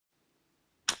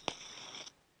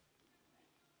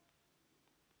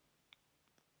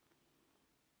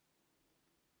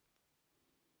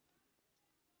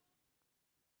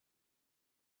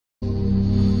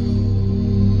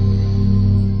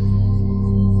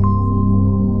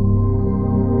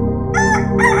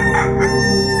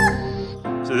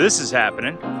this is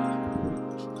happening.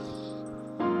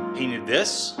 Painted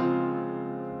this.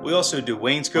 We also did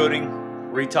wainscoting,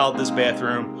 retiled this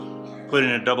bathroom, put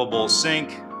in a double bowl sink.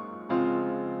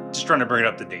 Just trying to bring it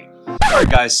up to date. All right,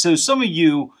 guys, so some of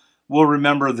you will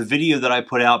remember the video that I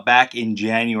put out back in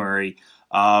January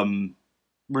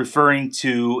referring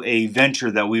to a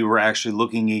venture that we were actually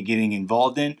looking at getting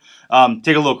involved in.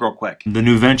 Take a look real quick. The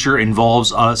new venture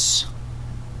involves us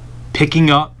picking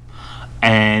up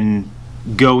and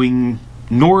going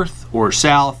north or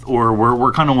south, or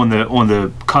we're kind of on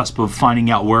the cusp of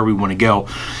finding out where we want to go,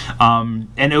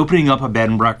 and opening up a bed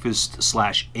and breakfast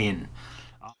 / inn.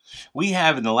 We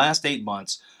have, in the last 8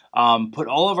 months, put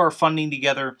all of our funding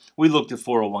together. We looked at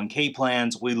 401k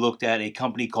plans. We looked at a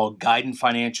company called Guidance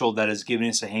Financial that has given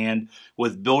us a hand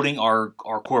with building our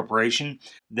corporation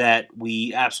that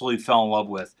we absolutely fell in love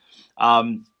with.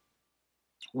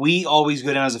 We always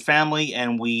go down as a family,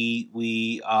 and we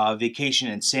vacation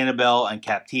in Sanibel and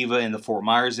Captiva in the Fort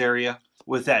Myers area.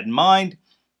 With that in mind,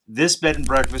 this bed and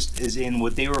breakfast is in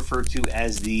what they refer to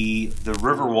as the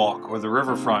Riverwalk or the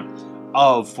riverfront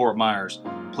of Fort Myers.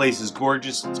 The place is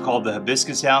gorgeous. It's called the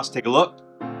Hibiscus House. Take a look.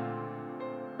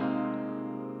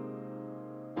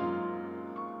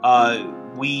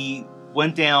 We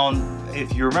went down,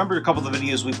 if you remember a couple of the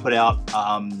videos we put out,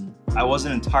 I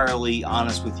wasn't entirely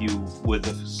honest with you with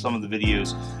some of the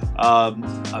videos.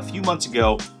 A few months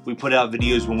ago, we put out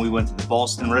videos when we went to the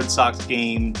Boston Red Sox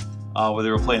game, where they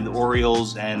were playing the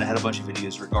Orioles, and I had a bunch of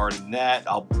videos regarding that.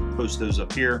 I'll post those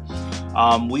up here.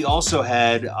 We also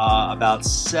had about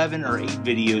 7 or 8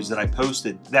 videos that I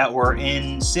posted that were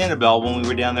in Sanibel when we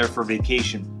were down there for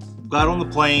vacation. Got on the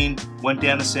plane, went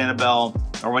down to Sanibel,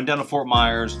 or went down to Fort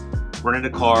Myers,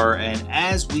 rented a car, and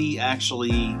as we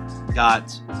actually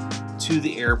got to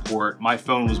the airport, my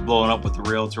phone was blowing up with the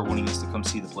realtor wanting us to come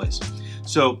see the place.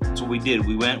 So that's what we did.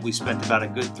 We went, we spent about a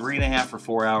good 3.5 or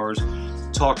 4 hours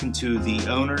talking to the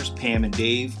owners, Pam and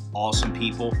Dave, awesome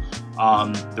people.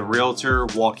 The realtor,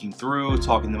 walking through,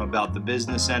 talking to them about the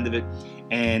business end of it,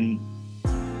 and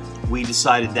we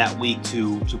decided that week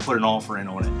to put an offer in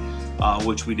on it,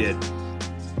 which we did.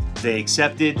 They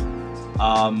accepted.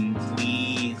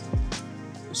 We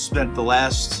spent the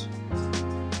last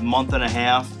month and a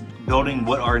half building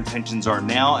what our intentions are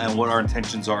now and what our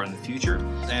intentions are in the future,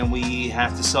 and we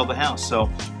have to sell the house. So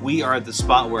we are at the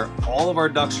spot where all of our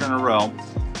ducks are in a row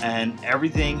and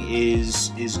everything is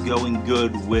going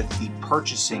good with the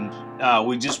purchasing.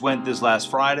 We just went this last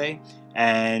Friday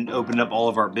and opened up all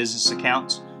of our business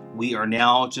accounts. We are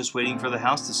now just waiting for the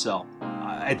house to sell.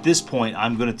 At this point,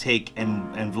 I'm going to take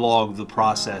and vlog the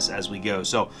process as we go.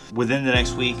 So within the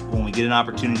next week, when we get an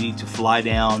opportunity to fly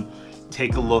down,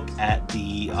 take a look at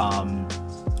the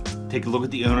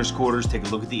owner's quarters, take a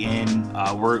look at the inn.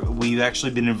 We've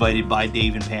actually been invited by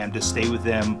Dave and Pam to stay with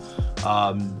them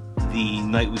the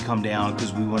night we come down,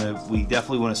 because we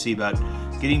definitely want to see about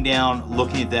getting down,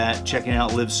 looking at that, checking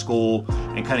out Liv's school,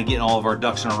 and kind of getting all of our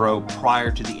ducks in a row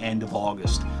prior to the end of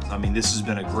August. I mean, this has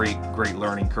been a great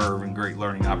learning curve and great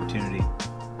learning opportunity,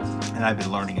 and I've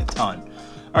been learning a ton.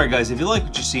 All right, guys, if you like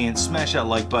what you're seeing, smash that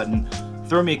like button.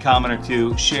 Throw me a comment or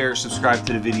two, share, subscribe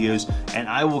to the videos, and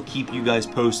I will keep you guys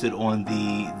posted on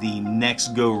the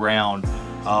next go round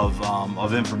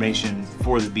of information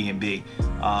for the B&B.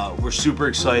 We're super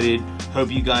excited.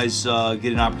 Hope you guys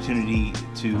get an opportunity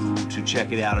to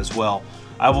check it out as well.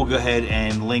 I will go ahead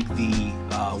and link the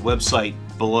website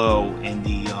below in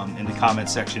the comment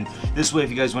section. This way, if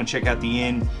you guys want to check out the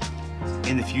inn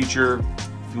in the future,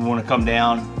 if you want to come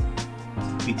down,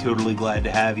 be totally glad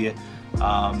to have you.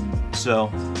 All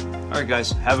right,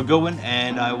 guys, have a good one,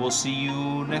 and I will see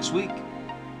you next week.